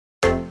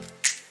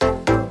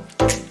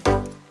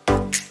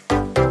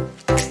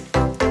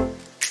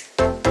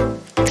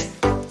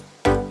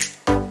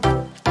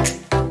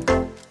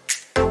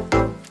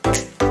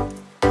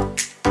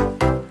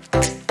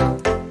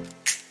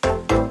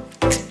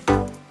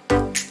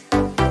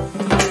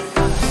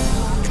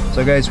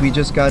So guys, we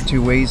just got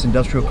to Waze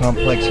Industrial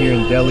Complex here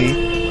in Delhi.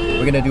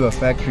 We're gonna do a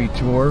factory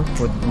tour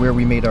for where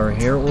we made our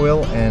hair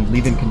oil and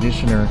leave-in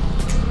conditioner.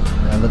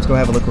 Let's go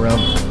have a look around.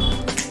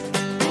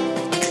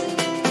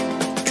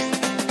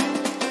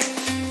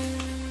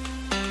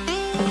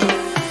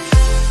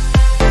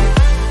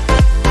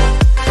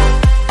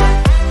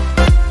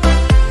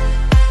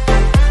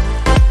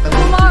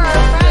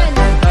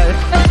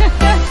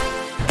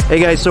 Hey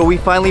guys, so we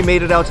finally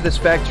made it out to this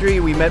factory.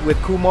 We met with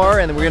Kumar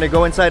and we're gonna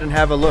go inside and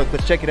have a look.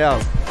 Let's check it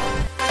out.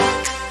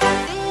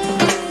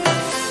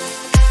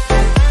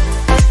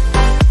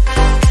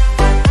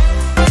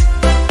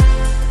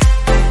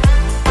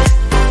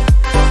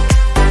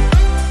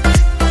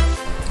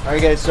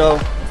 Alright guys, so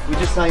we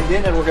just signed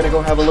in and we're gonna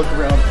go have a look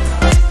around.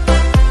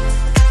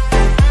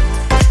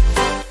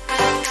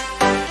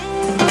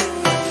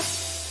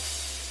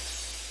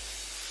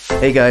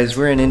 Hey guys,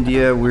 we're in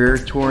India. We're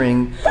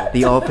touring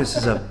the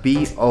offices of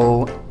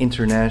BO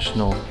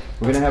International.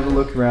 We're gonna have a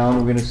look around.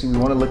 We're gonna see. We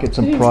want to look at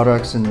some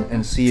products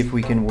and see if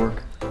we can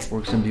work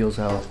some deals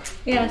out.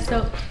 Yeah.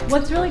 So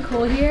what's really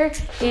cool here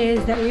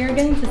is that we are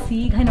getting to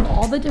see kind of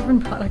all the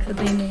different products that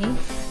they make,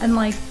 and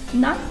like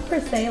not per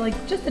se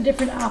like just the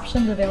different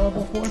options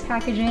available for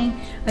packaging.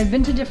 I've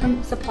been to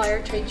different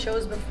supplier trade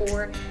shows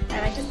before,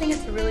 and I just think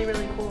it's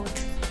really cool.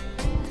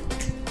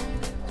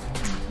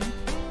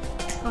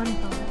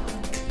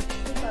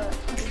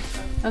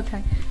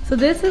 Okay, so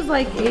this is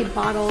like a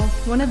bottle,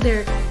 one of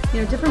their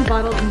different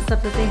bottles and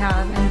stuff that they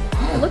have,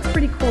 and it looks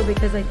pretty cool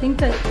because I think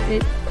that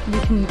you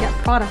can get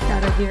product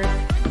out of here,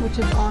 which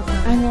is awesome.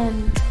 And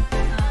then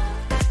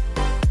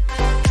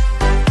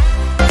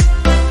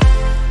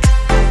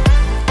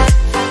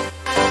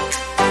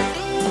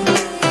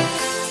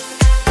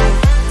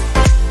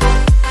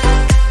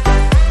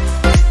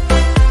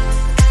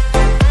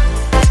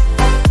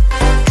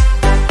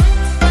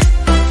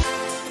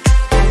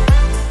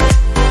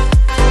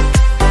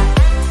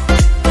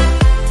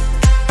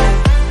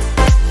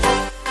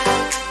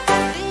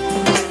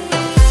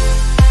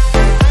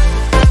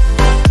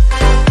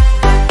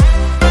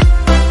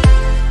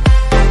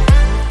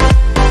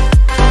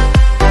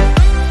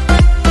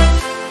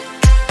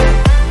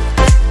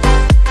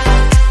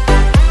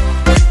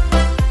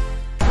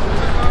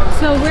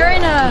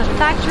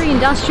factory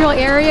industrial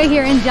area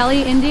here in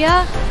Delhi,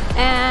 India,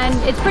 and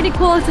it's pretty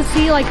cool to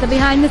see like the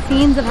behind the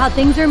scenes of how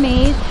things are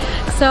made.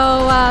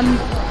 So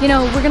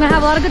we're gonna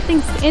have a lot of good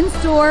things in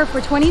store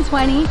for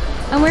 2020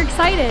 and we're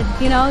excited.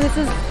 This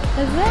is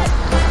it.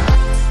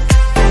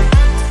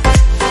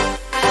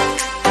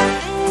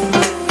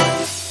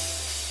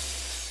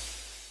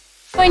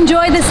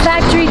 Enjoy this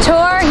factory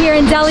tour here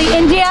in Delhi,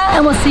 India,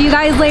 and we'll see you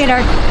guys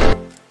later.